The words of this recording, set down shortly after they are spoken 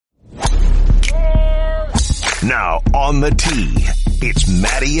Now on the tee, it's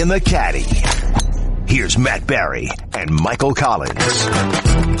Matty and the Caddie. Here's Matt Barry and Michael Collins.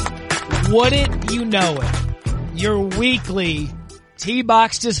 Wouldn't you know it? Your weekly tee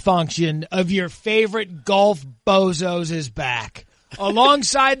box dysfunction of your favorite golf bozos is back.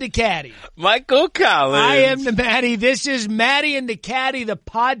 Alongside the Caddie, Michael Collins. I am the Matty. This is Matty and the Caddie, the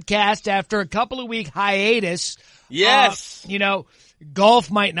podcast after a couple of week hiatus. Yes. Golf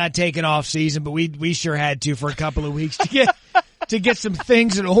might not take an off season, but we sure had to for a couple of weeks to get some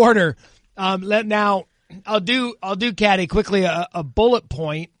things in order. Now I'll do Caddie quickly a bullet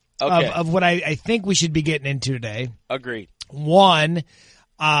point of what I think we should be getting into today. Agreed. One,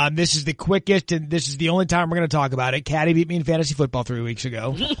 this is the quickest and this is the only time we're going to talk about it. Caddie beat me in fantasy football 3 weeks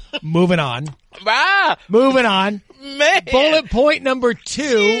ago. Moving on. Moving on. Man. Bullet point number 2.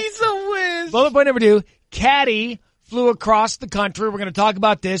 He's a whiz. Bullet point number 2. Caddie flew across the country. We're going to talk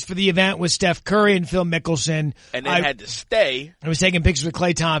about this for the event with Steph Curry and Phil Mickelson. And then had to stay. I was taking pictures with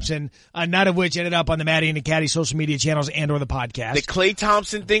Klay Thompson, none of which ended up on the Matty and the Caddie social media channels and or the podcast. The Klay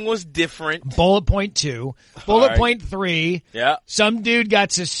Thompson thing was different. Bullet point 2. Bullet point 3. Yeah. Some dude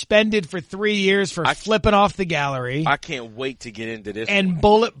got suspended for 3 years for flipping off the gallery. I can't wait to get into this. And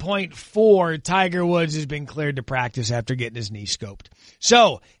bullet point 4, Tiger Woods has been cleared to practice after getting his knee scoped.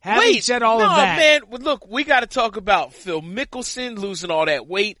 So, having said all of that. Man, look, we got to talk about Phil Mickelson losing all that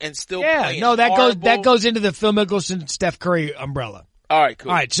weight and still playing that goes into the Phil Mickelson, Steph Curry umbrella. All right,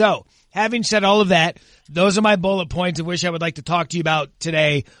 cool. All right, so having said all of that, those are my bullet points of which I would like to talk to you about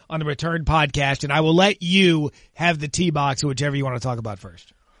today on the Return podcast, and I will let you have the tee box or whichever you want to talk about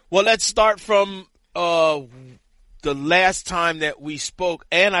first. Well, let's start from the last time that we spoke,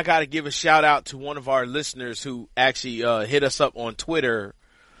 and I got to give a shout out to one of our listeners who actually hit us up on Twitter,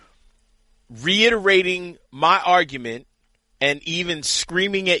 reiterating my argument and even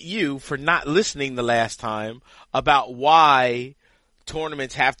screaming at you for not listening the last time about why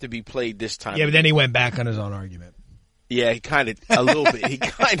tournaments have to be played this time. Yeah, but then he went back on his own argument. Yeah, he kind of a little bit. He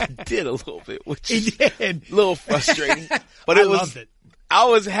kind of did a little bit, which he did. A little frustrating. But loved it. I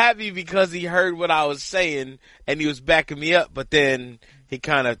was happy because he heard what I was saying and he was backing me up, but then he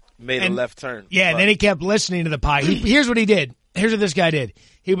kind of made a left turn. Yeah, and then he kept listening to the pod. Here's what he did. Here's what this guy did.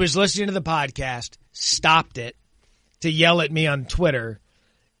 He was listening to the podcast, stopped it to yell at me on Twitter,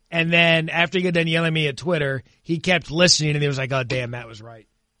 and then after he got done yelling at me at Twitter, he kept listening, and he was like, oh, damn, Matt was right.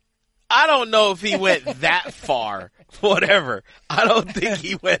 I don't know if he went that far. Whatever. I don't think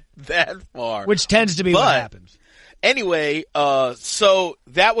he went that far. Which tends to be what happens. Anyway, so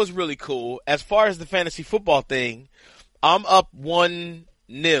that was really cool. As far as the fantasy football thing, I'm up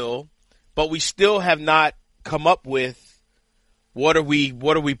 1-0, but we still have not come up with what are we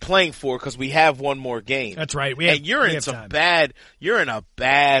playing for, because we have one more game. That's right. You're in a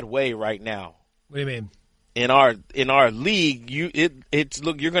bad way right now. What do you mean? In our league, you're going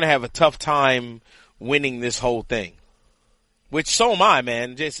to have a tough time winning this whole thing. Which so am I,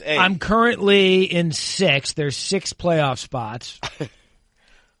 man. I'm currently in 6th. There's 6 playoff spots.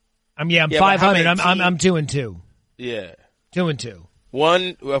 I'm 500. I'm 2-2. Yeah. 2-2.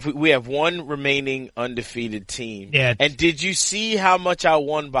 We have one remaining undefeated team. Yeah. And did you see how much I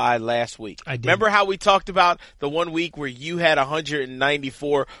won by last week? I did. Remember how we talked about the 1 week where you had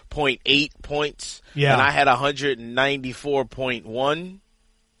 194.8 points? Yeah. And I had 194.1?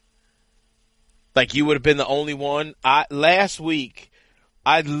 Like you would have been the only one. Last week,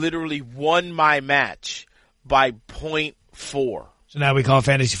 I literally won my match by 0.4. So now we call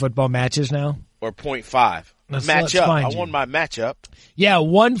fantasy football matches now? Or 0.5. Let's I won my matchup. Yeah,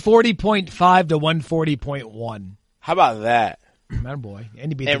 140.5 to 140.1. How about that? Man, boy.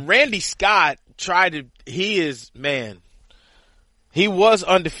 And Randy Scott he was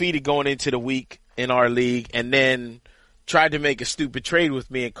undefeated going into the week in our league, and then tried to make a stupid trade with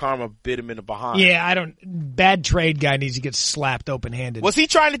me, and karma bit him in the behind. Yeah, bad trade guy needs to get slapped open-handed. Was he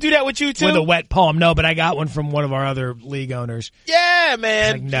trying to do that with you too? With a wet palm. No, but I got one from one of our other league owners. Yeah,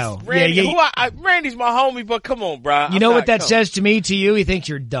 man. Like, no. Randy, Randy's my homie, but come on, bro. You know what that says to me, to you? He thinks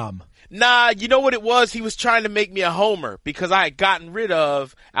you're dumb. Nah, you know what it was? He was trying to make me a homer because I had gotten rid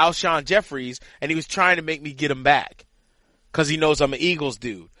of Alshon Jeffries, and he was trying to make me get him back because he knows I'm an Eagles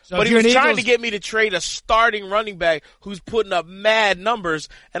dude. So but he was trying to get me to trade a starting running back who's putting up mad numbers,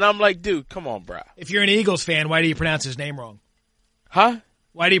 and I'm like, dude, come on, bro. If you're an Eagles fan, why do you pronounce his name wrong? Huh?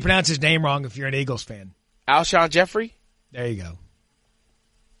 Why do you pronounce his name wrong if you're an Eagles fan? Alshon Jeffrey? There you go.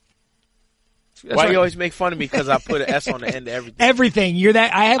 Why do you always make fun of me because I put an S on the end of everything? Everything. You're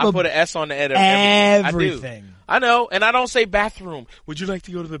that. I put an S on the end of everything. Everything. I know, and I don't say bathroom. Would you like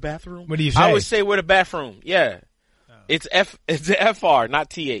to go to the bathroom? What do you say? I always say where the bathroom. Yeah. Oh. It's FR, not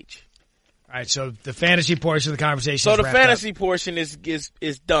TH. All right, so the fantasy portion of the conversation. So is the wrapped fantasy up, portion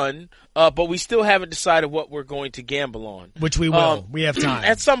is done, but we still haven't decided what we're going to gamble on. which we will. We have time.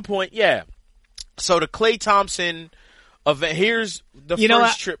 At some point, yeah. So the Klay Thompson event. Here's the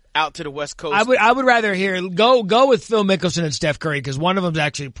first trip out to the West Coast. I would rather hear go with Phil Mickelson and Steph Curry because one of them's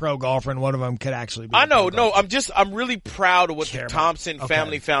actually a pro golfer and one of them could actually be. I know. No, I'm really proud of what the Thompson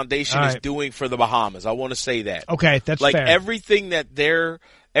Family Foundation is doing for the Bahamas. I want to say that. Okay, that's like fair. everything at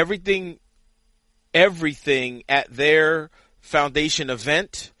their foundation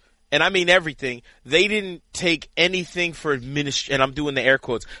event, and I mean everything, they didn't take anything for and I'm doing the air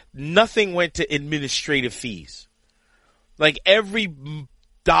quotes, nothing went to administrative fees. Like every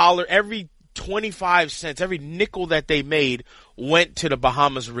dollar, every 25 cents, every nickel that they made went to the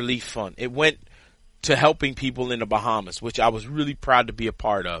Bahamas Relief Fund. It went to helping people in the Bahamas, which I was really proud to be a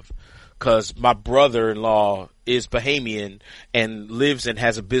part of. Because my brother-in-law is Bahamian and lives and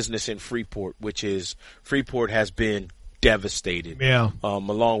has a business in Freeport, Freeport has been devastated. Yeah.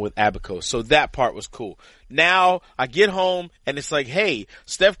 Along with Abaco. So that part was cool. Now I get home and it's like, hey,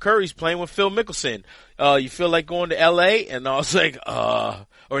 Steph Curry's playing with Phil Mickelson. You feel like going to LA? And I was like,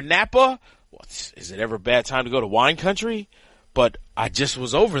 or Napa? Is it ever a bad time to go to wine country? But I just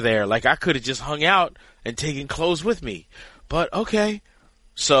was over there. Like I could have just hung out and taken clothes with me. But okay.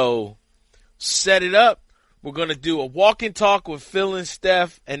 So set it up. We're going to do a walk and talk with Phil and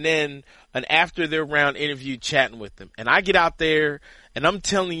Steph and then an after their round interview chatting with them. And I get out there and I'm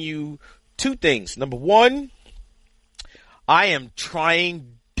telling you two things. Number one, I am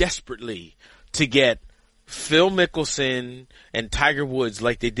trying desperately to get Phil Mickelson and Tiger Woods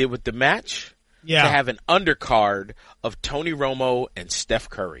like they did with the match to have an undercard of Tony Romo and Steph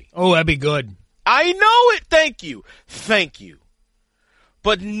Curry. Oh, that'd be good. I know it. Thank you.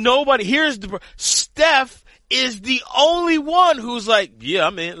 But nobody, Steph is the only one who's like, yeah,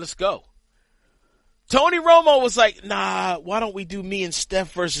 I'm in, let's go. Tony Romo was like, nah, why don't we do me and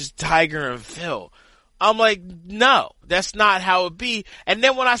Steph versus Tiger and Phil? I'm like, no, that's not how it be. And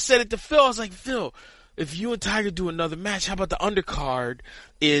then when I said it to Phil, I was like, Phil, if you and Tiger do another match, how about the undercard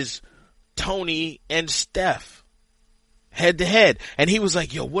is Tony and Steph head to head? And he was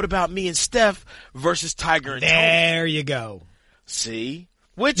like, yo, what about me and Steph versus Tiger and Tony? There you go. See?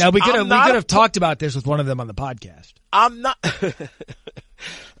 Which now we could have talked about this with one of them on the podcast. I'm not.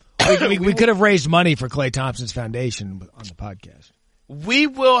 we could have raised money for Klay Thompson's foundation on the podcast. We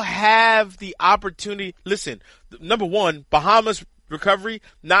will have the opportunity. Listen, number one, Bahamas recovery,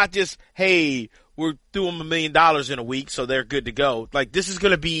 not just, hey, we're doing $1 million in a week, so they're good to go. Like, this is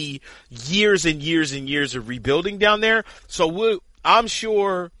going to be years and years and years of rebuilding down there. So I'm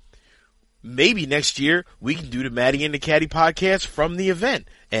sure maybe next year we can do the Matty and the Caddie podcast from the event,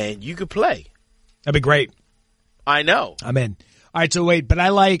 and you could play. That'd be great. I know. I'm in. All right, so wait, but I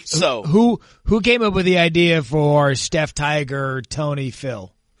like who came up with the idea for Steph, Tiger, Tony,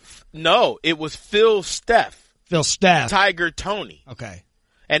 Phil? No, it was Phil, Steph. Phil, Steph. Tiger, Tony. Okay.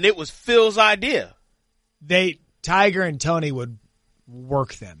 And it was Phil's idea. Tiger and Tony would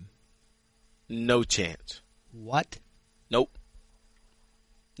work them. No chance. What? Nope.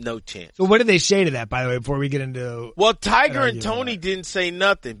 No chance. So what did they say to that, by the way, before we get into... Well, Tiger and Tony didn't say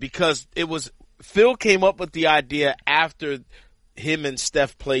nothing because it was... Phil came up with the idea after him and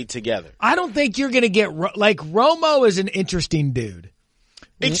Steph played together. I don't think you're going to get... Like, Romo is an interesting dude.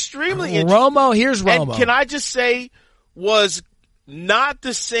 Extremely interesting. Here's Romo. And can I just say, was not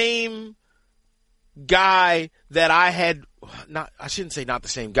the same guy that I had... I shouldn't say not the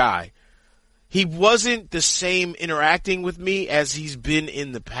same guy. He wasn't the same interacting with me as he's been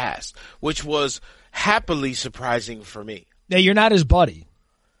in the past, which was happily surprising for me. Yeah, you're not his buddy.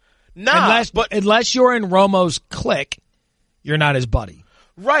 Nah, unless you're in Romo's clique, you're not his buddy.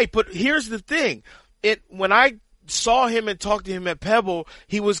 Right, but here's the thing. When I saw him and talked to him at Pebble,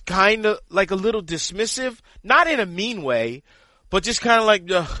 he was kind of like a little dismissive, not in a mean way, but just kind of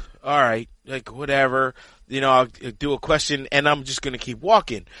like, all right, like whatever, I'll do a question and I'm just going to keep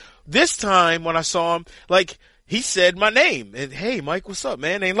walking. This time when I saw him, like, he said my name and, hey, Mike, what's up,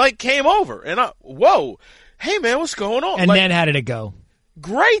 man? And like came over and whoa, hey man, what's going on? And then how did it go?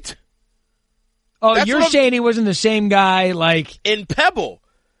 Great. Oh, you're saying he wasn't the same guy like in Pebble.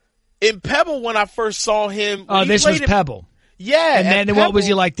 In Pebble when I first saw him. Oh, this was Pebble. Yeah. And then Pebble, what was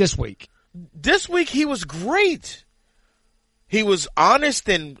he like this week? This week he was great. He was honest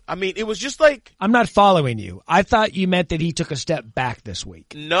and, it was just like... I'm not following you. I thought you meant that he took a step back this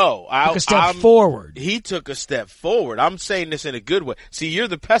week. No. Took a step forward. He took a step forward. I'm saying this in a good way. See, you're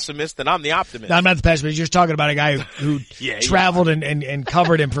the pessimist and I'm the optimist. No, I'm not the pessimist. You're just talking about a guy who traveled and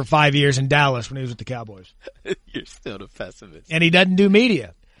covered him for 5 years in Dallas when he was with the Cowboys. You're still the pessimist. And he doesn't do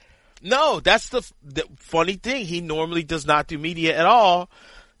media. No, that's the funny thing. He normally does not do media at all.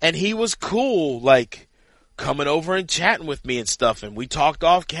 And he was cool, like, coming over and chatting with me and stuff. And we talked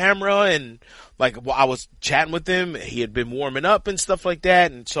off camera and, like, I was chatting with him. He had been warming up and stuff like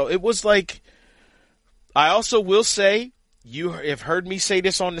that. And so it was like, I also will say, you have heard me say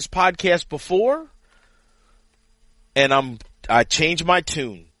this on this podcast before. And I changed my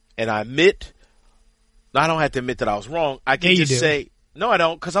tune. And I don't have to admit that I was wrong. I can just say, no, I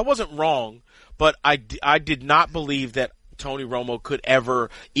don't, because I wasn't wrong. But I did not believe that Tony Romo could ever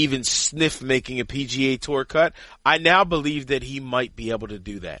even sniff making a PGA Tour cut. I now believe that he might be able to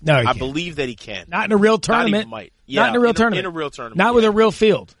do that. No, I believe that he can. Not in a real tournament. Not even might. Yeah, not in a real tournament. In a real tournament. Not with a real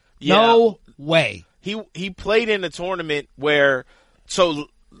field. Yeah. No way. He played in a tournament where,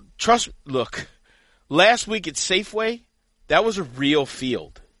 look, last week at Safeway, that was a real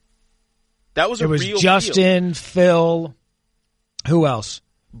field. That was a real field. It was Justin, Phil, who else?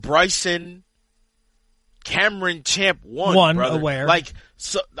 Bryson, Cameron Champ won, brother. Aware. Like,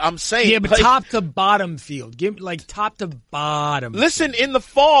 so I'm saying. Yeah, but like, top to bottom field. Give like top to bottom. Listen, in the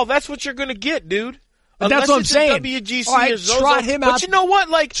fall, that's what you're going to get, dude. But that's what I'm saying. WGC all right, or Zozo. trot him out. But you know what?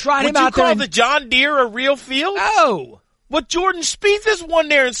 Like, would you call the John Deere a real field? No. But Jordan Spieth has won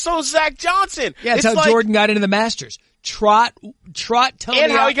there, and so Zach Johnson. Yeah, that's how Jordan got into the Masters. Trot Tony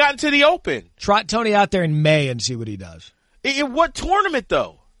and how he got into the Open. Trot Tony out there in May and see what he does. In what tournament,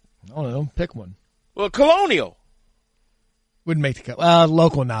 though? I don't know. Pick one. Well, Colonial. Wouldn't make the cut. Well,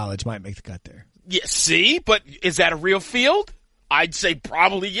 local knowledge might make the cut there. Yeah, see? But is that a real field? I'd say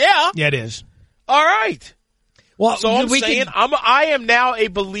probably, yeah. Yeah, it is. All right. Well, so I am now a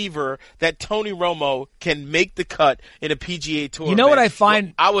believer that Tony Romo can make the cut in a PGA Tour. You know what I find?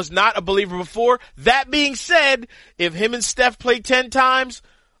 Well, I was not a believer before. That being said, if him and Steph play 10 times,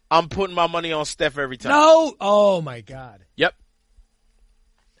 I'm putting my money on Steph every time. No. Oh, my God. Yep.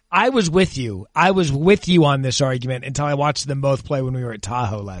 I was with you. I was with you on this argument until I watched them both play when we were at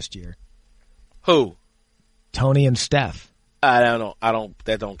Tahoe last year. Who? Tony and Steph. I don't know.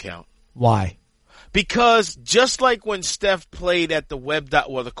 That don't count. Why? Because just like when Steph played at the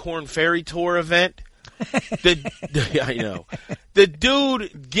the Korn Ferry Tour event, the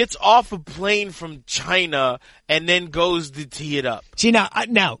dude gets off a plane from China and then goes to tee it up. See,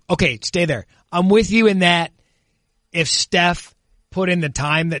 now, okay, stay there. I'm with you in that if Steph put in the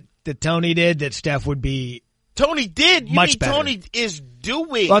time that Tony did, that Steph would be Tony did. You much mean better. Tony is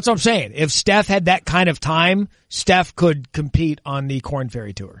doing. Well, that's what I'm saying. If Steph had that kind of time, Steph could compete on the Korn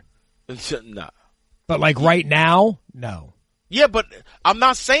Ferry Tour. No. But like right now, no. Yeah, but I'm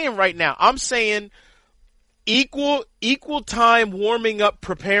not saying right now. I'm saying equal time warming up,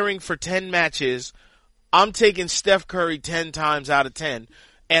 preparing for 10 matches. I'm taking Steph Curry 10 times out of 10.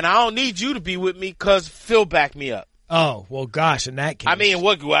 And I don't need you to be with me because Phil backed me up. Oh, well, gosh, in that case. I mean,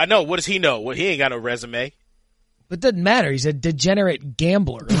 what I know. What does he know? Well, he ain't got no resume. But it doesn't matter. He's a degenerate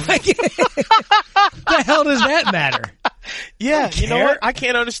gambler. What the hell does that matter? Yeah, you know what? I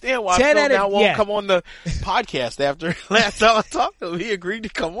can't understand why Phil now won't come on the podcast after last time I talked to him. He agreed to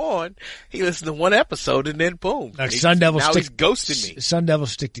come on. He listened to one episode and then boom. He's ghosting me. Sun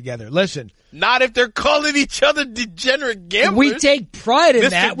Devils stick together. Listen. Not if they're calling each other degenerate gamblers. We take pride in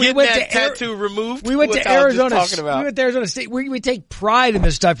that. We went to tattoo removed. We went to Arizona. We went to Arizona State. We take pride in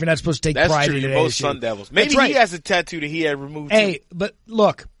the stuff you're not supposed to take pride in. That's true. You're both Sun Devils. Maybe he has a tattoo that he had removed. Hey, too. but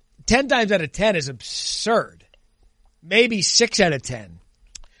look, 10 times out of 10 is absurd. Maybe 6 out of 10.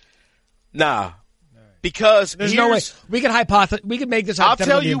 Nah. Because there's no way we can make this hypothetical. I'll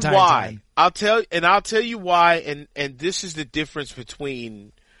tell you why. Time. I'll tell you why, and this is the difference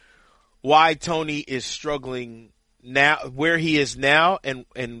between why Tony is struggling now, where he is now,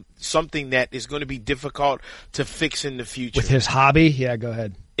 and something that is going to be difficult to fix in the future. With his hobby? Yeah, go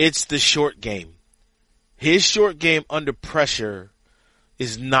ahead. It's the short game. His short game under pressure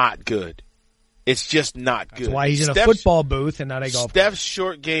is not good. It's just not good. That's why he's in a football booth and not a golf. Steph's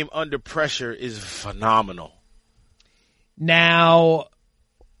short game under pressure is phenomenal. Now,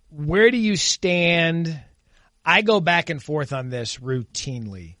 where do you stand? I go back and forth on this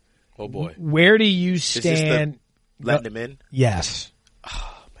routinely. Oh, boy. Where do you stand? Letting him in? Yes.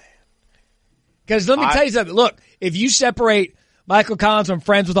 Oh, man. Because let me tell you something. Look, if you separate Michael Collins from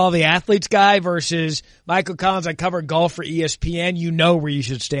Friends with All the Athletes guy versus Michael Collins, I cover golf for ESPN, you know where you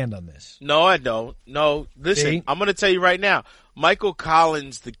should stand on this. No, I don't. No, listen, See? I'm going to tell you right now. Michael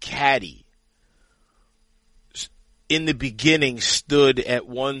Collins, the caddy, in the beginning stood at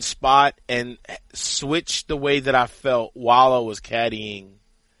one spot and switched the way that I felt while I was caddying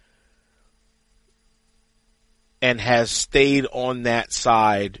and has stayed on that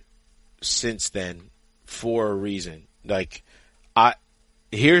side since then for a reason. Like,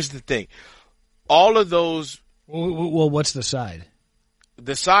 here's the thing. All of those. Well, what's the side?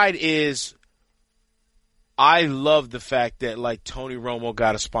 The side is, I love the fact that like Tony Romo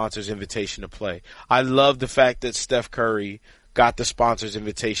got a sponsor's invitation to play. I love the fact that Steph Curry got the sponsor's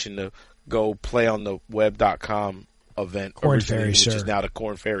invitation to go play on the web.com event, Corn Ferry, which sir. is now the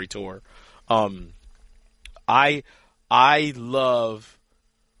Corn Ferry Tour. I love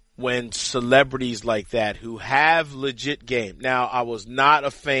when celebrities like that who have legit game. Now, I was not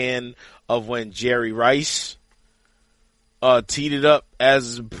a fan of when Jerry Rice teed it up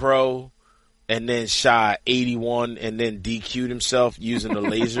as a pro and then shot 81 and then DQ'd himself using a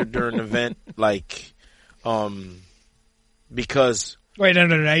laser during the event. Like, because... Wait,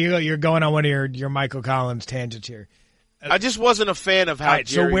 no. You're going on one of your Michael Collins tangents here. I just wasn't a fan of how All right,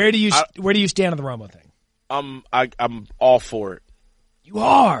 Jerry... So where do you stand on the Romo thing? I'm all for it. You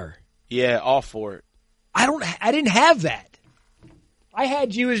are? Yeah, all for it. I didn't have that. I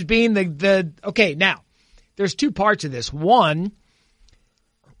had you as being the okay, now, there's two parts of this. One,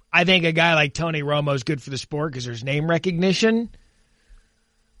 I think a guy like Tony Romo is good for the sport because there's name recognition.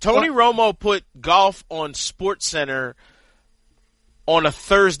 Tony Romo put golf on SportsCenter on a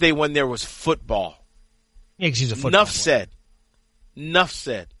Thursday when there was football. Yeah, because he's a football player. Enough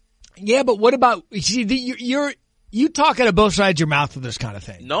said. Yeah, but what about you talk out of both sides of your mouth with this kind of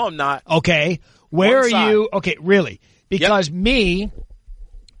thing? No, I'm not. Okay, where One are you? side. Okay, really? Because Yep. me,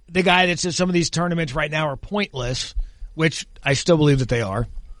 the guy that says some of these tournaments right now are pointless, which I still believe that they are.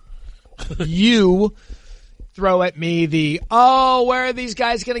 You throw at me where are these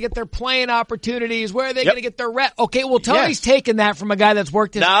guys going to get their playing opportunities? Where are they Yep. going to get their rep? Okay, well, Tony's Yes. taken that from a guy that's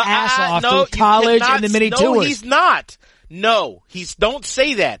worked his ass off no, through college you cannot, and the mini no, tours. he's not. No, don't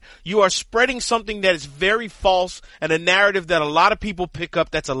say that. You are spreading something that is very false and a narrative that a lot of people pick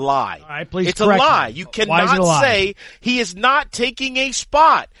up that's a lie. All right, please it's a correct lie. me. You Why is it a cannot lie? say he is not taking a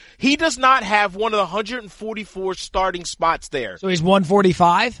spot. He does not have one of the 144 starting spots there. So he's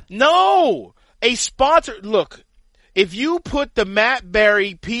 145? No! A sponsor, look, if you put the Matt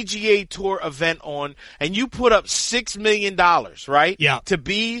Barry PGA Tour event on and you put up $6 million, right? Yeah. To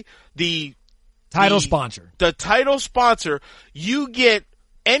be the Sponsor. The title sponsor, you get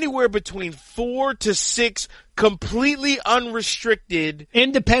anywhere between 4 to 6 completely unrestricted.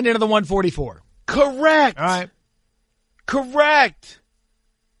 Independent of the 144. Correct. All right. Correct.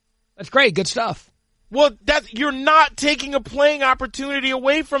 That's great. Good stuff. Well, you're not taking a playing opportunity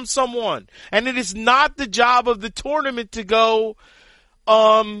away from someone. And it is not the job of the tournament to go,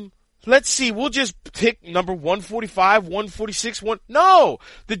 let's see, we'll just pick number 145, 146, No.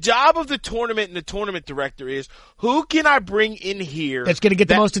 The job of the tournament and the tournament director is, who can I bring in here That's going to get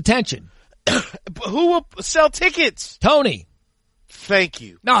the most attention. Who will sell tickets? Tony. Thank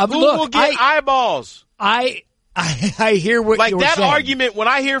you. No, who look, will get eyeballs? I hear what Like you're that saying. argument, when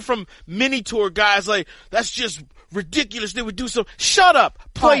I hear from mini tour guys like, that's just ridiculous, they would do so. Shut up.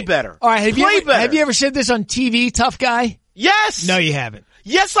 Play better. All right, better. have you ever said this on TV, tough guy? Yes. No, you haven't.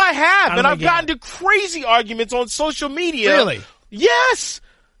 Yes, I have. And I've think you gotten to crazy arguments on social media. Really? Yes.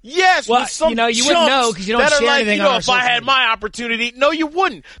 Yes. Well, with some you wouldn't know because you don't that are share like, anything on our if I social had media. my opportunity. No, you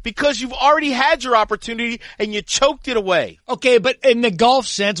wouldn't, because you've already had your opportunity and you choked it away. Okay, but in the golf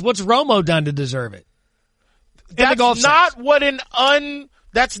sense, what's Romo done to deserve it? That's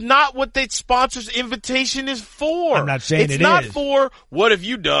not what the sponsor's invitation is for. I'm not saying it's it not is. for, what have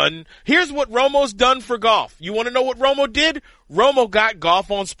you done? Here's what Romo's done for golf. You want to know what Romo did? Romo got golf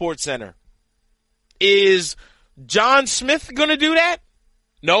on SportsCenter. Is John Smith going to do that?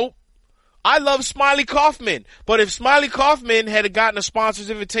 Nope. I love Smiley Kaufman, but if Smiley Kaufman had gotten a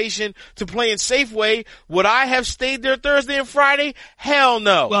sponsor's invitation to play in Safeway, would I have stayed there Thursday and Friday? Hell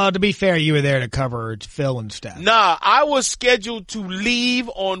no. Well, to be fair, you were there to cover Phil and stuff. Nah, I was scheduled to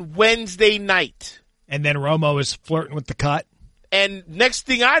leave on Wednesday night. And then Romo was flirting with the cut. And next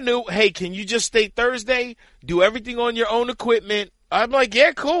thing I knew, hey, can you just stay Thursday? Do everything on your own equipment? I'm like,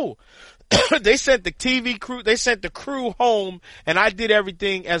 yeah, cool. They sent the TV crew, they sent the crew home, and I did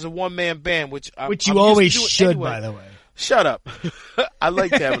everything as a one-man band, which you I'm always used to should, anyway. by the way. Shut up. I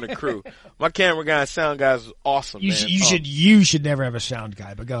liked having a crew. My camera guy and sound guys was awesome, man. You should never have a sound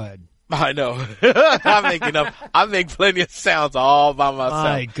guy, but go ahead. I know. I make plenty of sounds all by myself.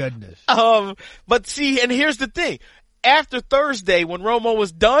 My goodness. But see, and here's the thing. After Thursday, when Romo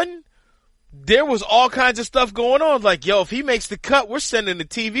was done, there was all kinds of stuff going on. Like, yo, if he makes the cut, we're sending the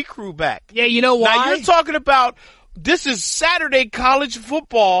TV crew back. Yeah, you know why? Now, you're talking about, this is Saturday college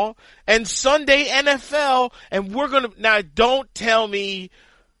football and Sunday NFL, and we're going to, now don't tell me,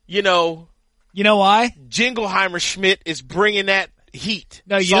 You know why? Jingleheimer Schmidt is bringing that heat.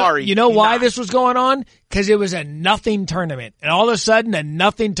 No, Sorry. You know why this was going on? Because it was a nothing tournament. And all of a sudden, a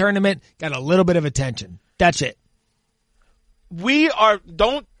nothing tournament got a little bit of attention. That's it.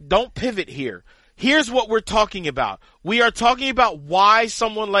 Don't pivot here. Here's what we're talking about. We are talking about why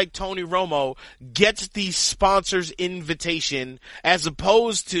someone like Tony Romo gets the sponsor's invitation as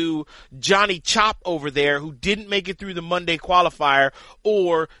opposed to Johnny Chop over there who didn't make it through the Monday qualifier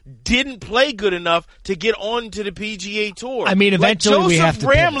or didn't play good enough to get on to the PGA Tour. I mean, eventually we have to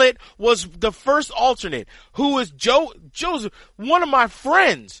Joseph Bramlett was the first alternate, who is Joseph, one of my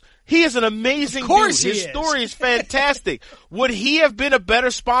friends. He is an amazing dude. His story is fantastic. Would he have been a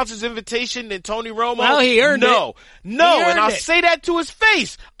better sponsor's invitation than Tony Romo? Well, he earned it. No, and I'll say that to his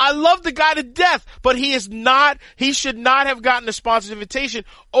face. I love the guy to death, but he should not have gotten a sponsor's invitation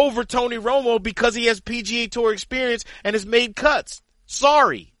over Tony Romo because he has PGA Tour experience and has made cuts.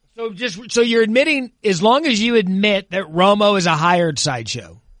 Sorry. So you're admitting, as long as you admit that Romo is a hired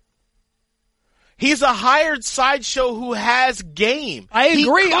sideshow. He's a hired sideshow who has game. I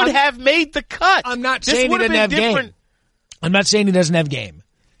agree. He could have made the cut. I'm not saying he doesn't have game. I'm not saying he doesn't have game.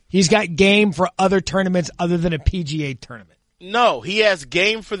 He's got game for other tournaments other than a PGA tournament. No, he has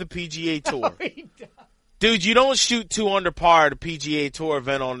game for the PGA Tour. No, he doesn't. Dude, you don't shoot 2 under par at a PGA Tour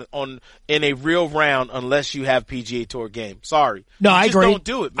event in a real round unless you have PGA Tour game. Sorry. No, I agree. Don't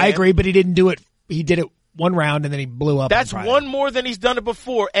do it, man. I agree, but he didn't do it. He did it one round and then he blew up. That's one more than he's done it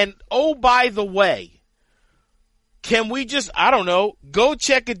before. And oh, by the way, can we just, I don't know, go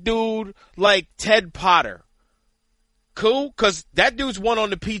check a dude like Ted Potter? Cool? Because that dude's won on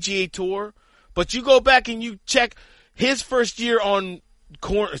the PGA Tour. But you go back and you check his first year on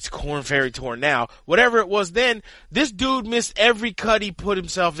it's Korn Ferry Tour now, whatever it was then, this dude missed every cut he put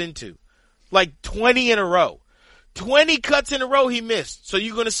himself into. Like 20 in a row. 20 cuts in a row he missed. So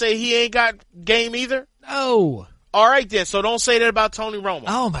you going to say he ain't got game either? No. All right then. So don't say that about Tony Romo.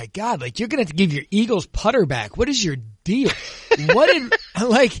 Oh my God. Like, you're going to have to give your Eagles putter back. What is your deal?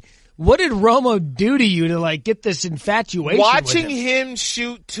 What did Romo do to you to get this infatuation? Watching with him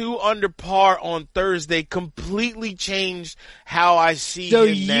shoot 2 under par on Thursday completely changed how I see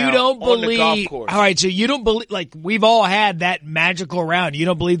him now you don't on believe, the golf course. All right. So you don't believe, we've all had that magical round. You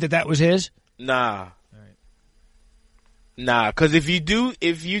don't believe that was his? Nah. Nah, because if you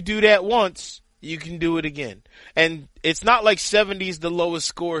do that once, you can do it again. And it's not like 70 is the lowest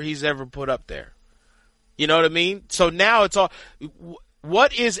score he's ever put up there. You know what I mean? So now it's all,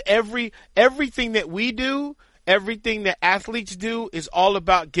 what is everything that we do, everything that athletes do is all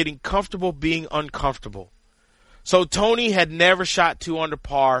about getting comfortable being uncomfortable. So Tony had never shot 2 under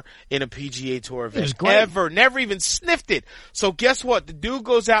par in a PGA Tour event. Ever. Never even sniffed it. So guess what? The dude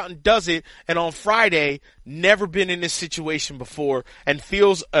goes out and does it, and on Friday, never been in this situation before, and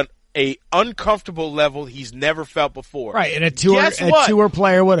feels a uncomfortable level he's never felt before. Right, and a tour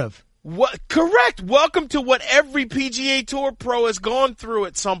player would have. What? Correct. Welcome to what every PGA Tour pro has gone through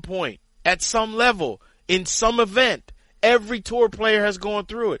at some point, at some level, in some event. Every tour player has gone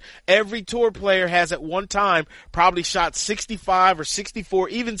through it. Every tour player has at one time probably shot 65 or 64,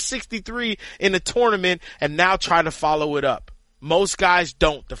 even 63 in a tournament and now try to follow it up. Most guys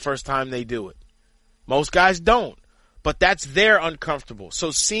don't the first time they do it. Most guys don't. But that's their uncomfortable. So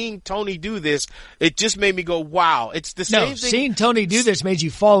seeing Tony do this, it just made me go, wow. It's the same thing. Seeing Tony do this made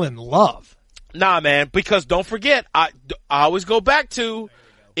you fall in love. Nah, man, because don't forget, I always go back to,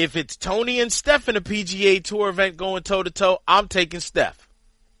 if it's Tony and Steph in a PGA Tour event going toe-to-toe, I'm taking Steph.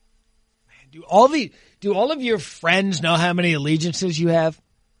 Man, do all of your friends know how many allegiances you have?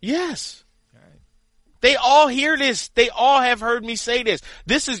 Yes. All right. They all hear this. They all have heard me say this.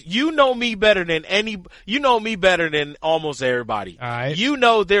 This is, you know me better than almost everybody. All right. You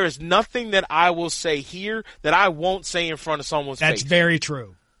know there is nothing that I will say here that I won't say in front of someone's face. That's very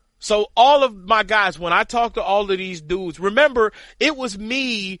true. So all of my guys, when I talk to all of these dudes, remember, it was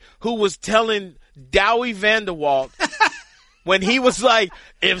me who was telling Dowie Vanderwalt when he was like,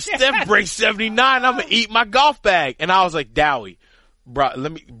 if Steph breaks 79, I'm going to eat my golf bag. And I was like, Dowie, bro,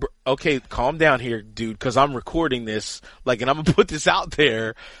 okay, calm down here, dude, because I'm recording this, and I'm going to put this out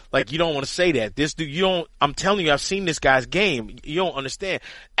there. You don't want to say that. This dude, I'm telling you, I've seen this guy's game. You don't understand.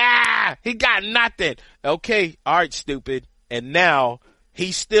 He got nothing. Okay, all right, stupid. And now,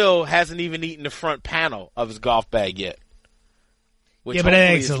 he still hasn't even eaten the front panel of his golf bag yet. Which hopefully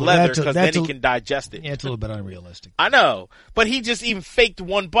is leather, because then he can digest it. Yeah, it's a little bit unrealistic. I know. But he just even faked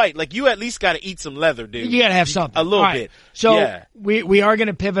one bite. You at least got to eat some leather, dude. You got to have something. A little bit. So yeah. we are going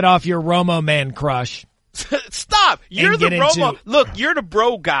to pivot off your Romo man crush. Stop. You're the Romo. Look, you're the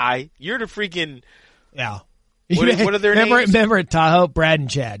bro guy. You're the freaking. Yeah. What are their names? Remember at Tahoe? Brad and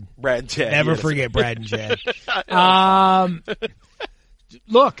Chad. Brad and Chad. Never forget Brad and Chad.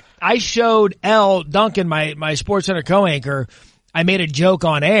 Look, I showed Elle Duncan, my SportsCenter co-anchor, I made a joke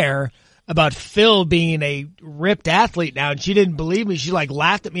on air about Phil being a ripped athlete now, and she didn't believe me. She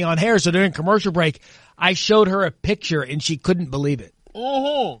laughed at me on air. So during commercial break, I showed her a picture, and she couldn't believe it.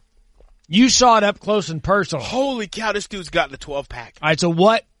 Mm-hmm. You saw it up close and personal. Holy cow, this dude's got the 12-pack. All right, so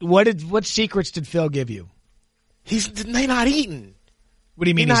what secrets did Phil give you? They're not eating. What do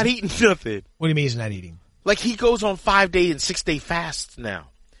you mean he's not eating nothing? What do you mean he's not eating? Like, he goes on 5-day and 6-day fasts now.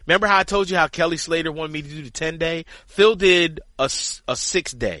 Remember how I told you how Kelly Slater wanted me to do the 10-day? Phil did a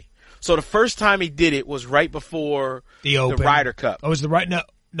 6-day. So the first time he did it was right before the Ryder Cup. Oh, it was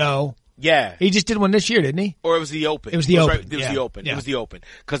no. Yeah. He just did one this year, didn't he? Or it was the Open. It was the Open. It was the Open. It was the Open.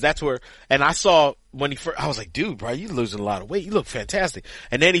 Because that's where, and I saw when he first, I was like, dude, bro, you're losing a lot of weight. You look fantastic.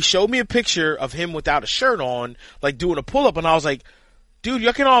 And then he showed me a picture of him without a shirt on, doing a pull-up, and I was like, dude,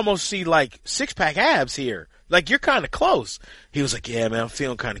 you can almost see 6-pack abs here. You're kind of close. He was like, yeah, man, I'm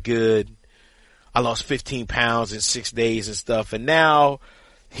feeling kind of good. I lost 15 pounds in 6 days and stuff. And now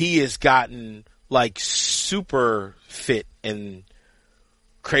he has gotten super fit and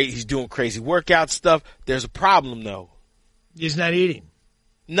crazy. He's doing crazy workout stuff. There's a problem though. He's not eating.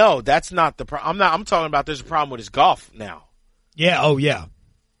 No, that's not the problem. I'm talking about there's a problem with his golf now. Yeah. Oh yeah.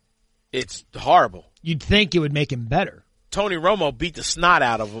 It's horrible. You'd think it would make him better. Tony Romo beat the snot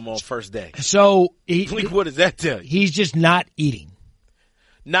out of him on first day. So what does that tell you? He's just not eating.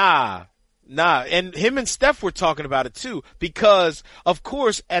 Nah. And him and Steph were talking about it too, because of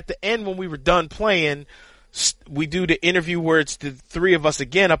course at the end when we were done playing, we do the interview where it's the three of us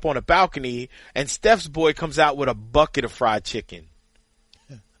again up on a balcony, and Steph's boy comes out with a bucket of fried chicken.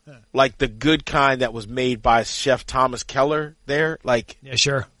 The good kind that was made by Chef Thomas Keller there. Yeah,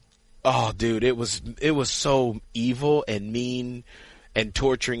 sure. Oh, dude, it was so evil and mean and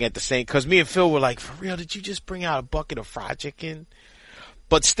torturing at the same, cause me and Phil were like, for real, did you just bring out a bucket of fried chicken?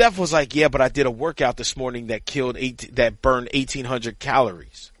 But Steph was like, yeah, but I did a workout this morning that burned 1,800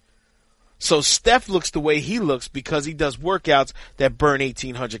 calories. So Steph looks the way he looks because he does workouts that burn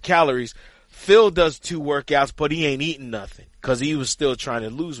 1,800 calories. Phil does 2 workouts, but he ain't eating nothing because he was still trying to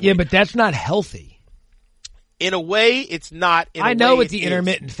lose weight. Yeah, but that's not healthy. In a way, it's not. I know what the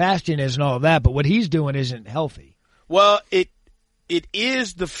intermittent fasting is and all of that, but what he's doing isn't healthy. Well, it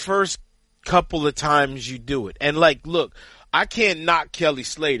is the first couple of times you do it. And look, I can't knock Kelly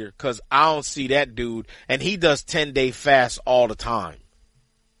Slater because I don't see that dude, and he does 10-day fasts all the time.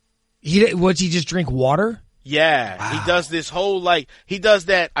 What's he just drink water? Yeah, wow. He does this whole he does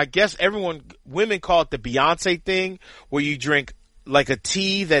that. I guess women call it the Beyonce thing, where you drink a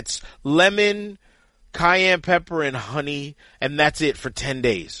tea that's lemon, cayenne pepper, and honey, and that's it for 10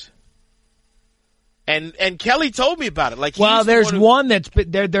 days. And Kelly told me about it. Well, there's one that's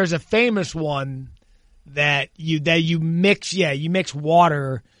there. There's a famous one that you mix. Yeah, you mix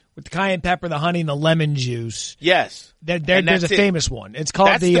water with the cayenne pepper, the honey, and the lemon juice. Yes, there's a famous one. It's called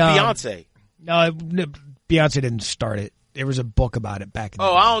that's the Beyonce. No, Beyonce didn't start it. There was a book about it back in the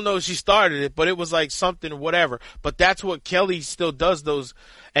day. I don't know if she started it, but it was something or whatever. But that's what Kelly still does those.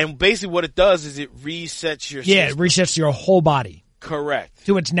 And basically what it does is it resets your system. It resets your whole body. Correct.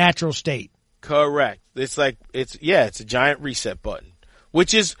 To its natural state. Correct. It's it's a giant reset button,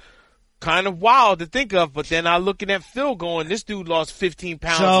 which is kind of wild to think of. But then I'm looking at Phil going, this dude lost 15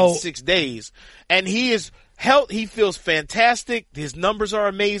 pounds in 6 days. And he is he feels fantastic. His numbers are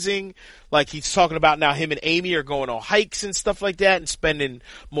amazing. He's talking about now him and Amy are going on hikes and stuff like that and spending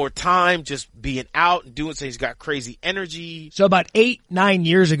more time just being out and doing so. He's got crazy energy. So about 8-9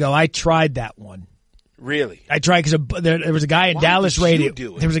 years ago, I tried that one. Really? I tried because there was a guy in Dallas radio.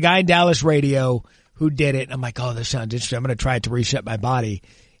 There was a guy in Dallas radio who did it. And I'm like, oh, this sounds interesting. I'm going to try it to reset my body.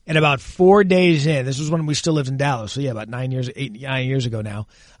 And about 4 days in, this was when we still lived in Dallas. So yeah, about 9 years ago now.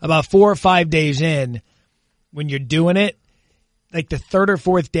 About 4 or 5 days in, when you're doing it, the third or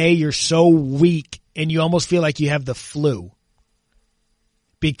fourth day, you're so weak and you almost feel like you have the flu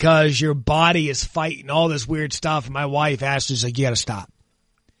because your body is fighting all this weird stuff. And my wife asked us, you got to stop.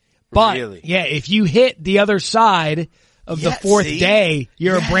 But really? Yeah, if you hit the other side of the fourth day,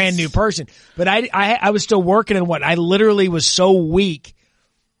 you're a brand new person. But I was still working in I literally was so weak,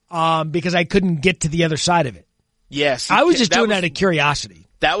 because I couldn't get to the other side of it. Yes. I was just doing that out of curiosity.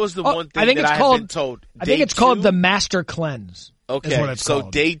 That was the one thing that I had been told. I think it's called the Master Cleanse. Okay, is what it's so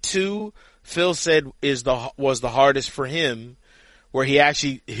called. day 2, Phil said was the hardest for him, where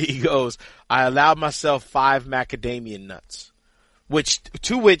he goes, I allowed myself 5 macadamia nuts,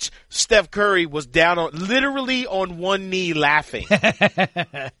 to which Steph Curry was down literally on one knee laughing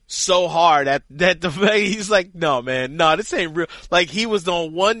so hard at that. He's like, no, man, no, this ain't real. Like, he was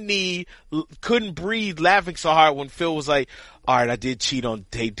on one knee, couldn't breathe, laughing so hard when Phil was like, all right, I did cheat on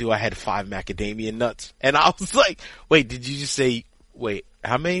day 2. I had 5 macadamia nuts. And I was like, wait, did you just say, wait,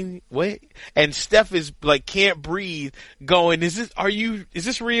 how many? Wait. And Steph is like, can't breathe, going, is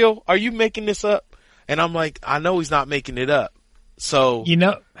this real? Are you making this up? And I'm like, I know he's not making it up. So you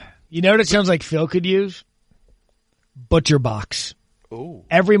know what it sounds like Phil could use? Butcher Box. Ooh.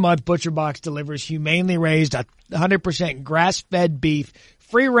 Every month, Butcher Box delivers humanely raised 100% grass-fed beef,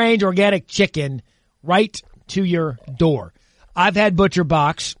 free-range organic chicken right to your door. I've had Butcher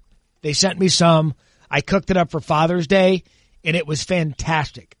Box. They sent me some. I cooked it up for Father's Day, and it was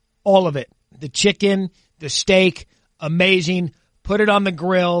fantastic. All of it. The chicken, the steak, amazing. Put it on the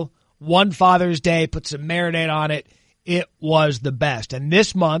grill one Father's Day, put some marinade on it. It was the best. And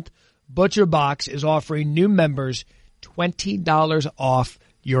this month, Butcher Box is offering new members $20 off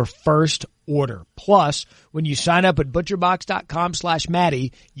your first order. Plus, when you sign up at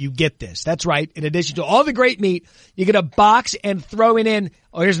butcherbox.com/Matty, you get this. That's right. In addition to all the great meat, you get a box and throwing in,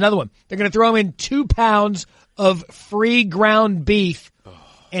 oh, here's another one. They're going to throw in 2 pounds of free ground beef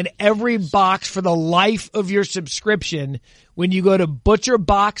in every box for the life of your subscription when you go to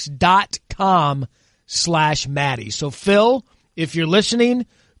butcherbox.com/Matty. So Phil, if you're listening,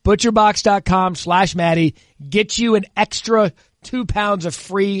 butcherbox.com/Matty, get you an extra 2 pounds of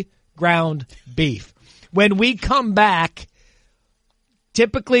free ground beef. When we come back,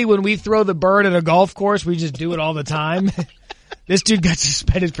 typically when we throw the bird at a golf course, we just do it all the time. This dude got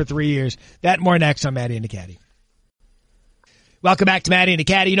suspended for 3 years. That and more next on Matty and the Caddie. Welcome back to Matty and the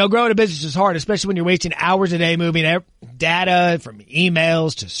Caddie. You know, growing a business is hard, especially when you're wasting hours a day moving data from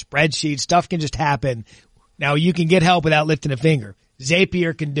emails to spreadsheets. Stuff can just happen. Now, you can get help without lifting a finger.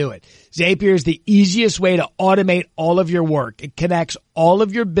 Zapier can do it. Zapier is the easiest way to automate all of your work. It connects all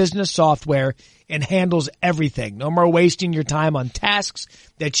of your business software and handles everything. No more wasting your time on tasks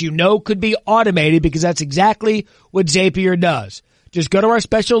that you know could be automated, because that's exactly what Zapier does. Just go to our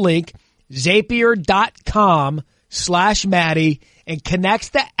special link, zapier.com/Matty, and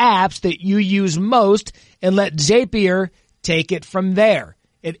connect the apps that you use most and let Zapier take it from there.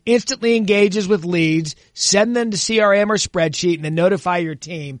 It instantly engages with leads, send them to CRM or spreadsheet, and then notify your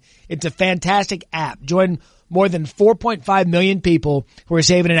team. It's a fantastic app. Join more than 4.5 million people who are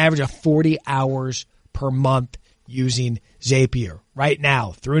saving an average of 40 hours per month using Zapier. Right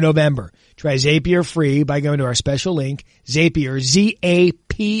now, through November, try Zapier free by going to our special link, Zapier,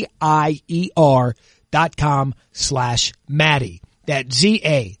 Zapier.com/Matty. That's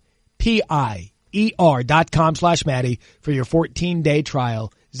Zapier.com/Matty for your 14-day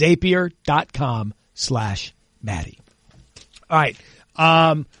trial. Zapier.com/Matty. All right.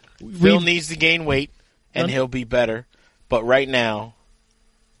 Phil needs to gain weight, and he'll be better. But right now,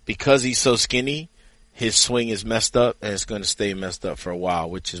 because he's so skinny, his swing is messed up, and it's going to stay messed up for a while,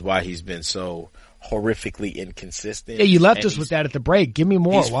 which is why he's been so horrifically inconsistent. Yeah, you left us with that at the break. Give me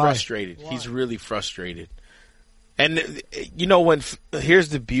more. He's frustrated. Why? He's really frustrated. And, you know, here's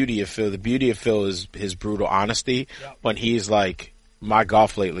the beauty of Phil. The beauty of Phil is his brutal honesty. Yep. When he's like, my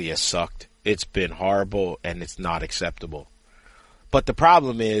golf lately has sucked. It's been horrible, and it's not acceptable. But the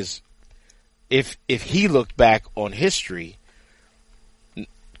problem is, if he looked back on history,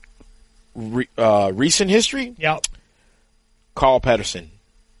 recent history, yep. Carl Pedersen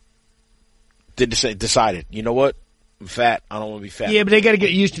decided, you know what? I'm fat. I don't want to be fat. Yeah, but they got to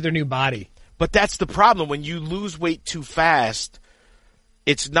get used to their new body. But that's the problem. When you lose weight too fast,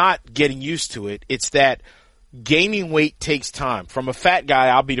 it's not getting used to it. It's that gaining weight takes time. From a fat guy,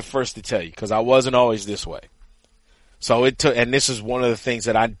 I'll be the first to tell you, because I wasn't always this way. So and this is one of the things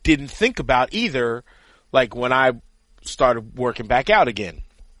that I didn't think about either, like when I started working back out again,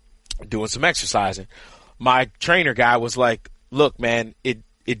 doing some exercising. My trainer guy was like, look, man, it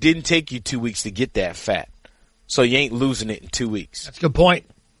didn't take you 2 weeks to get that fat. So you ain't losing it in 2 weeks. That's a good point.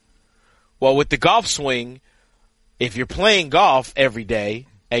 Well, with the golf swing, if you're playing golf every day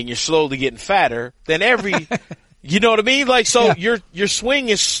and you're slowly getting fatter, then you know what I mean? Like, so yeah. Your swing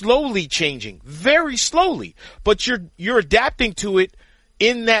is slowly changing, very slowly, but you're adapting to it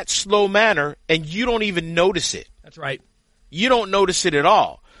in that slow manner, and you don't even notice it. That's right. You don't notice it at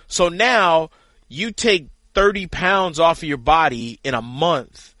all. So now you take 30 pounds off of your body in a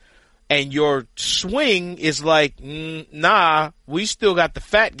month, and your swing is like, nah, we still got the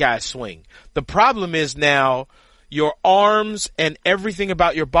fat guy swing. The problem is now your arms and everything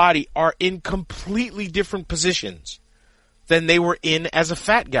about your body are in completely different positions than they were in as a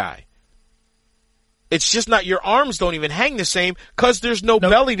fat guy. It's just not, your arms don't even hang the same because there's no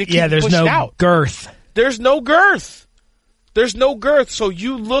belly to keep there's pushed no out. girth. There's no girth. There's no girth. So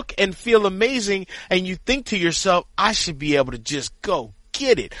you look and feel amazing and you think to yourself, I should be able to just go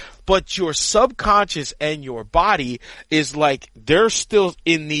get it. But your subconscious and your body is like, they're still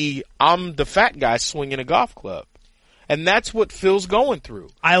in the, I'm the fat guy swinging a golf club. And that's what Phil's going through.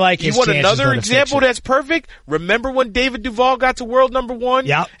 I like his You want chances, another though, to example fix it. that's perfect? Remember when David Duval got to world number 1?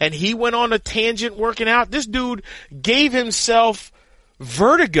 Yep. And he went on a tangent working out? This dude gave himself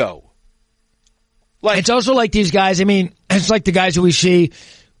vertigo. Like, It's also like these guys, I mean, it's like the guys who we see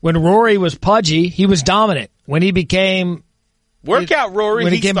when Rory was pudgy, he was dominant. When he became workout Rory,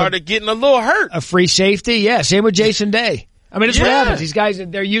 when he started getting a little hurt. a free safety, yeah, same with Jason Day. I mean, it's what happens. These guys,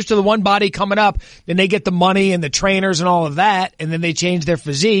 they're used to the one body coming up, then they get the money and the trainers and all of that, and then they change their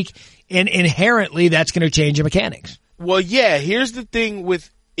physique, and inherently that's going to change your mechanics. Well, yeah, here's the thing with,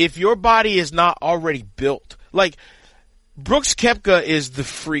 if your body is not already built, like, Brooks Koepka is the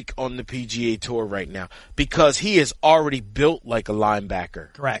freak on the PGA Tour right now because he is already built like a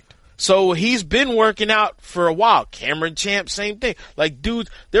linebacker. Correct. So he's been working out for a while. Cameron Champ, same thing. Like, dudes,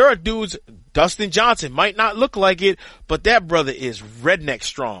 there are dudes, Dustin Johnson might not look like it, but that brother is redneck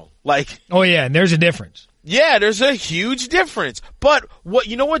strong. Like, Oh, yeah, and there's a difference. yeah, there's a huge difference. But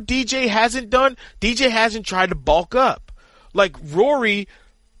you know what DJ hasn't done? DJ hasn't tried to bulk up. Like, Rory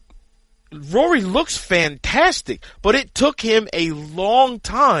looks fantastic, but it took him a long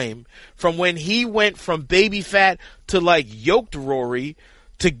time from when he went from baby fat to like yoked Rory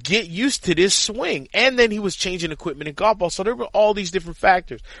to get used to this swing. And then he was changing equipment in golf ball. So there were all these different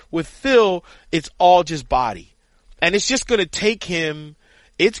factors. With Phil, it's all just body. And it's just going to take him,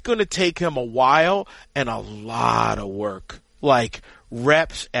 a while and a lot of work. Like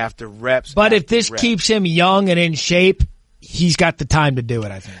reps after reps. But after if this reps. keeps him young and in shape, he's got the time to do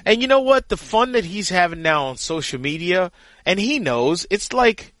it, I think. And you know what? The fun that he's having now on social media, and he knows, it's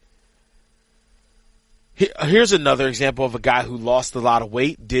like, here's another example of a guy who lost a lot of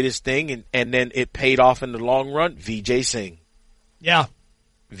weight, did his thing, and then it paid off in the long run. Vijay Singh. Yeah.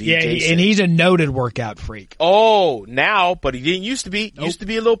 Vijay Singh. And he's a noted workout freak. Oh, now, but he didn't used to be. Nope. Used to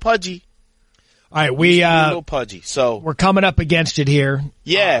be a little pudgy. All right, A little pudgy. So we're coming up against it here.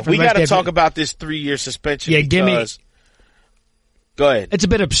 yeah, For we the rest got to of talk it. about this 3-year suspension. Yeah, give me. because- Go ahead. It's a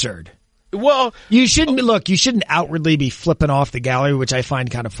bit absurd. Well, You shouldn't outwardly be flipping off the gallery, which I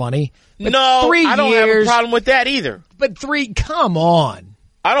find kind of funny. But no, 3 I don't years, have a problem with that either. But come on.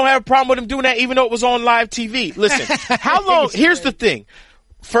 I don't have a problem with him doing that, even though it was on live TV. Listen, how long? Here's the thing.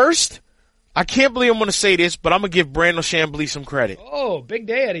 First, I can't believe I'm going to say this, but I'm going to give Brandon Chambly some credit. Oh, big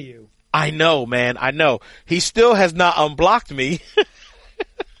day out of you. I know, man. I know. He still has not unblocked me.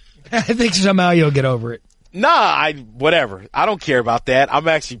 I think somehow you'll get over it. Nah, whatever. I don't care about that. I'm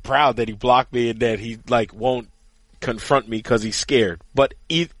actually proud that he blocked me and that he won't confront me because he's scared. But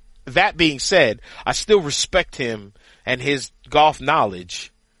that being said, I still respect him and his golf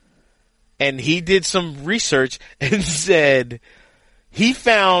knowledge. And he did some research and said he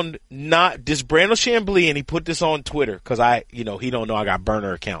found this Brandon Chambly, and he put this on Twitter because he don't know I got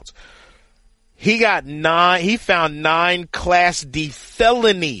burner accounts. He found 9 Class D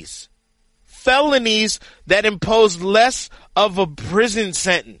felonies that impose less of a prison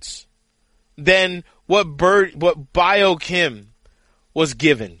sentence than what Biochem was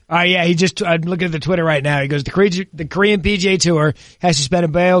given. Yeah, I'm looking at the Twitter right now. He goes, the Korean PGA Tour has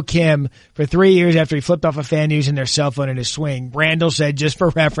suspended Baeo Kim for 3 years after he flipped off a fan using their cell phone in his swing. Randall said, just for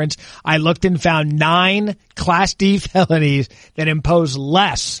reference, I looked and found 9 Class D felonies that impose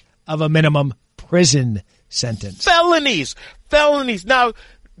less of a minimum prison sentence. Felonies. Now,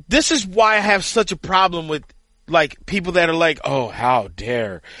 this is why I have such a problem with people that are like, oh, how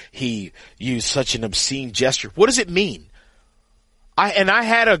dare he use such an obscene gesture. What does it mean? I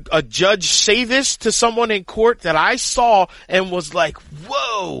had a judge say this to someone in court that I saw and was like,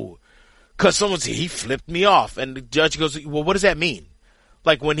 whoa, because someone said he flipped me off, and the judge goes, well, what does that mean?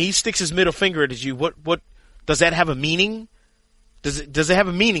 Like when he sticks his middle finger at you, what does that have a meaning? Does it have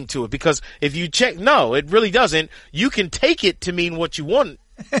a meaning to it? Because if you check, no, it really doesn't. You can take it to mean what you want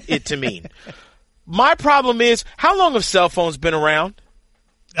it to mean. My problem is, how long have cell phones been around?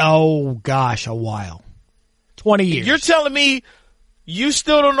 Oh gosh, a while. 20 years. You're telling me you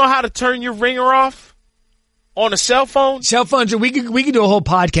still don't know how to turn your ringer off on a cell phone? Cell phones, we could do a whole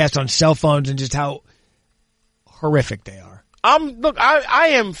podcast on cell phones and just how horrific they are. I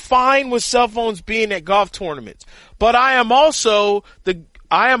am fine with cell phones being at golf tournaments, but I am also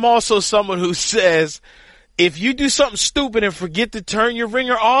someone who says, if you do something stupid and forget to turn your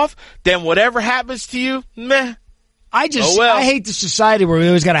ringer off, then whatever happens to you, meh. I hate the society where we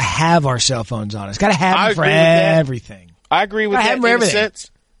always got to have our cell phones on us. Got to have them for everything. I agree with that in a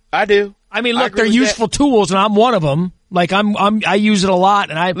sense. I do. I mean, look, they're useful tools, and I'm one of them. Like I use it a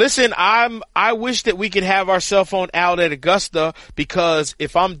lot, and listen. I wish that we could have our cell phone out at Augusta, because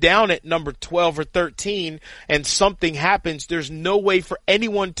if I'm down at number 12 or 13 and something happens, there's no way for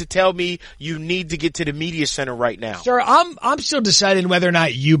anyone to tell me you need to get to the media center right now. Sir, I'm still deciding whether or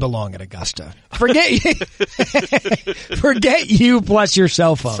not you belong at Augusta. Forget you plus your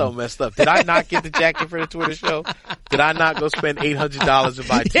cell phone. So messed up. Did I not get the jacket for the Twitter show? Did I not go spend $800 to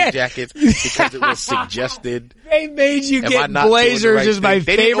buy 2 jackets because it was suggested? They made you get Blazers as my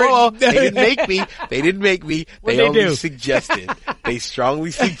favorite. They didn't make me. They only suggested. They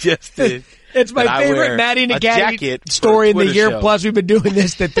strongly suggested. It's my favorite Matty and Caddie story in the year plus we've been doing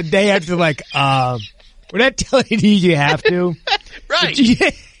this, that the day after, like, we're not telling you have to.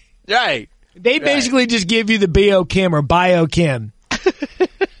 Right. Right. They basically just give you the biochem or biochem.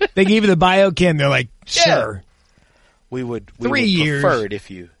 They give you the biochem. They're like, sure. We would 3 years. Prefer it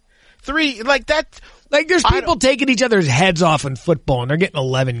if you. 3, like that. Like, there's people taking each other's heads off in football, and they're getting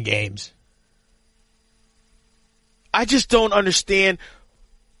 11 games. I just don't understand.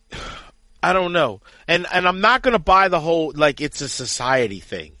 I don't know. And I'm not going to buy the whole, like, it's a society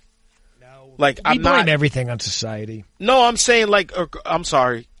thing. No. Like, we blame everything on society. No, I'm saying, like, I'm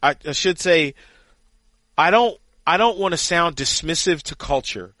sorry. I should say, I don't want to sound dismissive to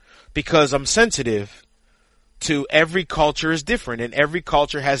culture, because I'm sensitive to every culture is different, and every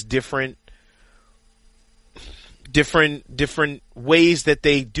culture has different ways that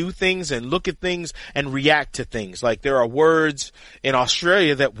they do things and look at things and react to things. Like, there are words in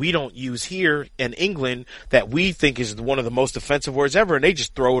Australia that we don't use here in England that we think is one of the most offensive words ever, and they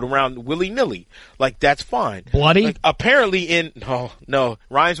just throw it around willy-nilly. Like, that's fine. Bloody? Like, apparently no,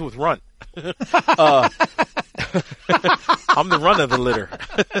 rhymes with runt. I'm the run of the litter.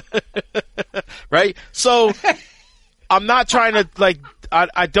 Right? So I'm not trying to, like,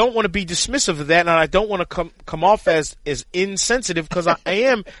 I don't want to be dismissive of that, and I don't want to come off as insensitive, because I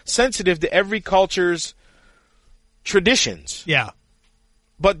am sensitive to every culture's traditions. Yeah.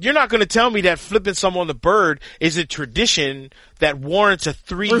 But you're not going to tell me that flipping someone the bird is a tradition that warrants a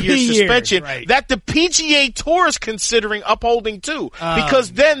 3-year suspension that the PGA Tour is considering upholding too.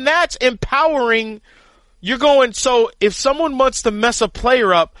 Because then that's empowering. You're going, so if someone wants to mess a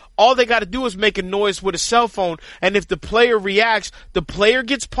player up, all they got to do is make a noise with a cell phone, and if the player reacts, the player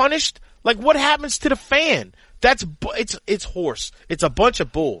gets punished? Like, what happens to the fan? It's horse. It's a bunch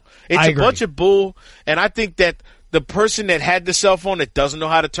of bull. It's a bunch of bull, and I think that the person that had the cell phone that doesn't know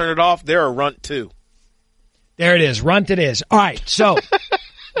how to turn it off, they're a runt too. There it is. Runt it is. All right, so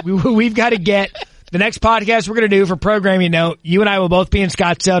we've got to get the next podcast we're going to do for programming note. You and I will both be in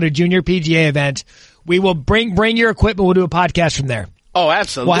Scottsdale at a junior PGA event. We will bring your equipment. We'll do a podcast from there. Oh,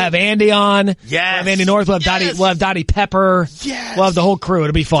 absolutely. We'll have Andy on. Yes. We'll have Andy North. We'll have Dottie Pepper. Yes. We'll have the whole crew.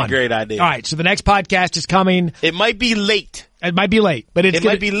 It'll be fun. That's a great idea. All right. So the next podcast is coming. It might be late. It might be late, but it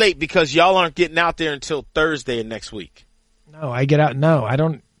might be late because y'all aren't getting out there until Thursday of next week. No, I get out. No, I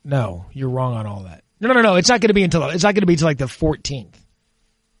don't. No, you're wrong on all that. No. It's not going to be until like the 14th.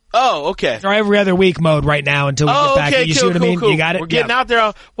 Oh, okay. Or every other week mode right now until we get back. Okay, you see what I mean? Cool. You got it? We're getting out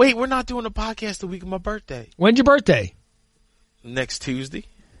there. Wait, we're not doing a podcast the week of my birthday. When's your birthday? Next Tuesday.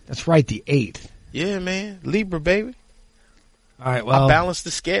 That's right, the 8th. Yeah, man. Libra, baby. All right, well. I balanced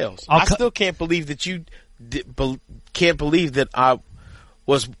the scales. I still can't believe that you can't believe that I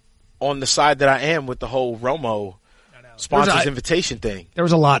was on the side that I am with the whole Romo sponsors invitation thing. There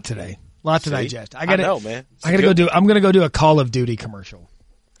was a lot today. To digest. I know, man. I'm going to go do a Call of Duty commercial.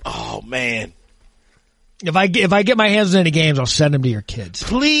 Oh, man. If I get my hands on any games, I'll send them to your kids.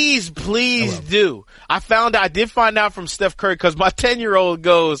 Please do. I did find out from Steph Curry, because my 10-year-old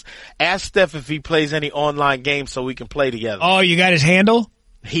goes, ask Steph if he plays any online games so we can play together. Oh, you got his handle?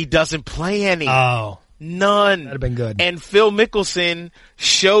 He doesn't play any. Oh. None. That'd have been good. And Phil Mickelson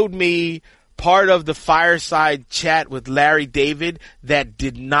showed me part of the fireside chat with Larry David that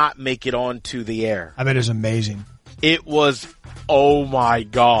did not make it onto the air. I bet it was amazing. It was, oh my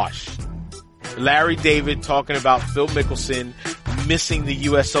gosh. Larry David talking about Phil Mickelson missing the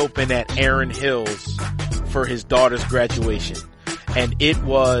U.S. Open at Erin Hills for his daughter's graduation. And it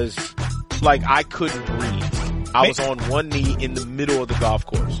was like I couldn't breathe. I was on one knee in the middle of the golf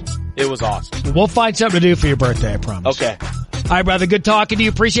course. It was awesome. We'll find something to do for your birthday, I promise. Okay. All right, brother. Good talking to you.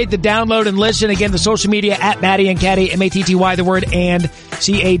 Appreciate the download and listen. Again, the social media at Matty and Caddie, Matty, the word, and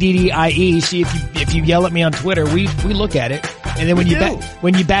Caddie. See, if you yell at me on Twitter, we look at it. And then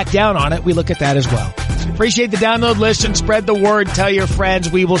when you back down on it, we look at that as well. Appreciate the download, listen, spread the word, tell your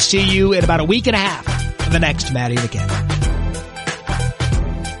friends. We will see you in about a week and a half on the next Matty and the Caddy.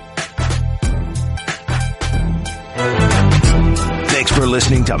 Thanks for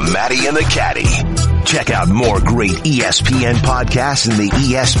listening to Matty and the Caddy. Check out more great ESPN podcasts in the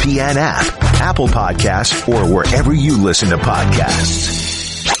ESPN app, Apple Podcasts, or wherever you listen to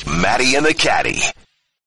podcasts. Matty and the Caddy.